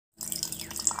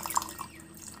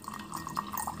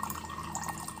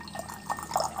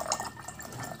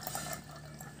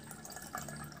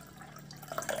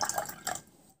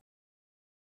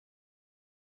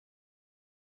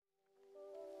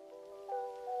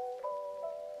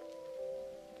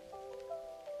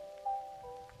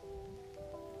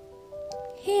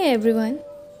Hey everyone,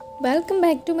 welcome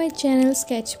back to my channel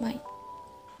Sketch Mind.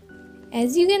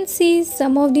 As you can see,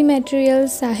 some of the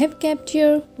materials I have kept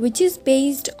here, which is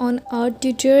based on art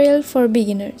tutorial for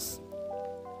beginners.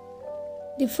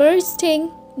 The first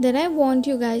thing that I want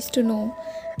you guys to know,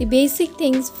 the basic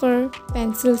things for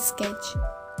pencil sketch.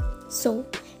 So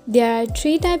there are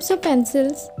three types of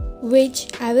pencils which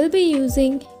I will be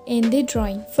using in the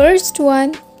drawing. First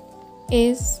one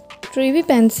is 3B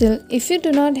pencil. If you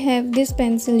do not have this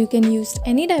pencil, you can use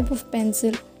any type of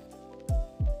pencil.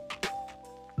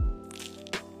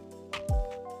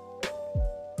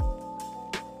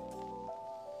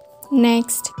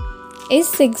 Next is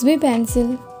 6B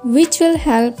pencil, which will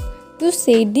help to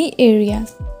shade the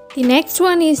areas. The next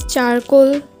one is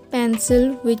charcoal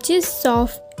pencil, which is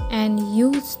soft and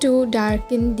used to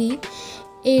darken the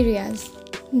areas.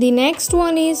 The next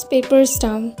one is paper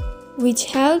stamp,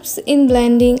 which helps in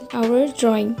blending our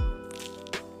drawing.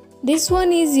 This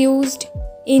one is used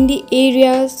in the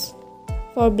areas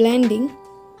for blending.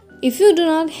 If you do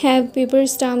not have paper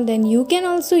stamp, then you can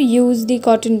also use the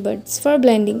cotton buds for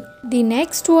blending. The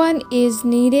next one is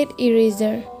kneaded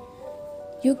eraser.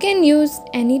 You can use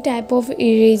any type of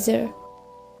eraser.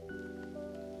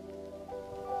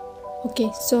 Okay,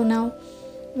 so now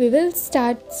we will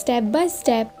start step by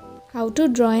step how to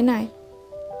draw an eye.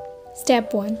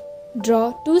 Step 1.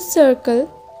 Draw 2 circles.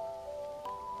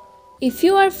 If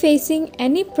you are facing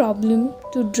any problem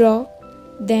to draw,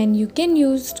 then you can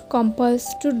use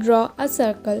compass to draw a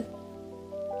circle.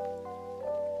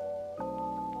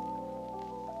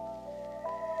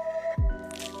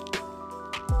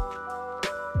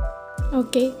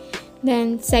 Okay,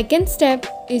 then second step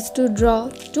is to draw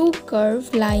 2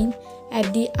 curved lines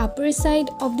at the upper side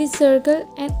of the circle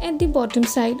and at the bottom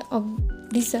side of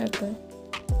the circle,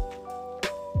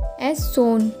 as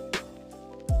shown.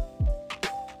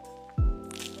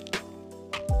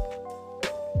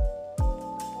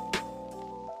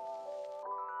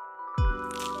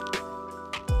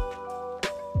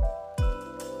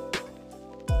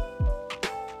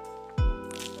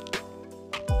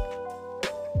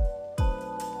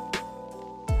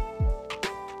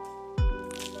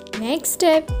 Next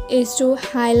step is to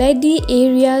highlight the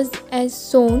areas as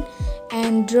shown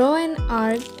and draw an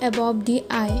arc above the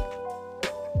eye.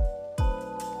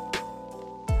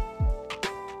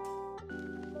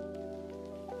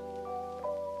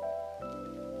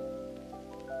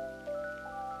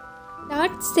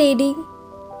 Start shading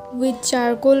with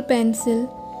charcoal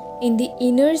pencil in the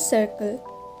inner circle.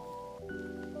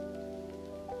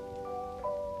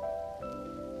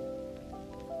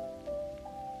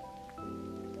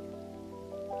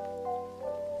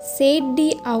 Shade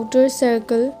the outer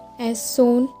circle as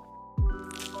shown.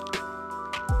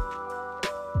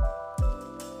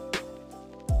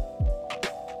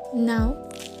 Now,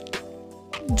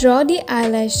 draw the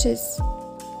eyelashes.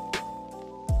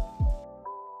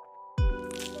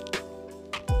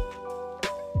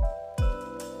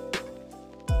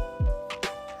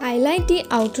 Highlight the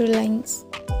outer lines.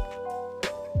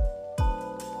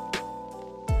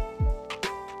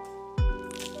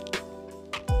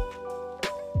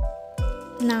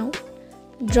 Now,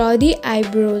 draw the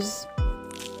eyebrows.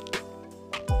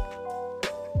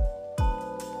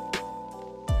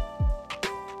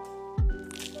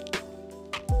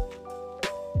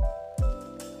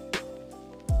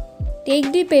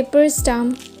 Take the paper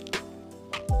stamp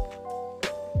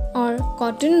or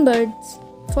cotton buds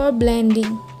for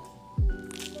blending.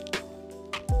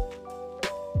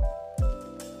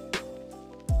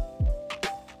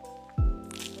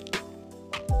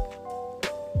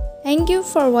 Thank you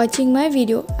for watching my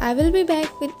video. I will be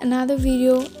back with another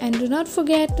video, and do not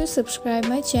forget to subscribe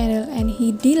my channel and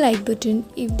hit the like button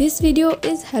if this video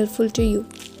is helpful to you.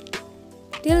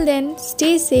 Till then,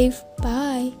 stay safe.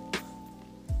 Bye.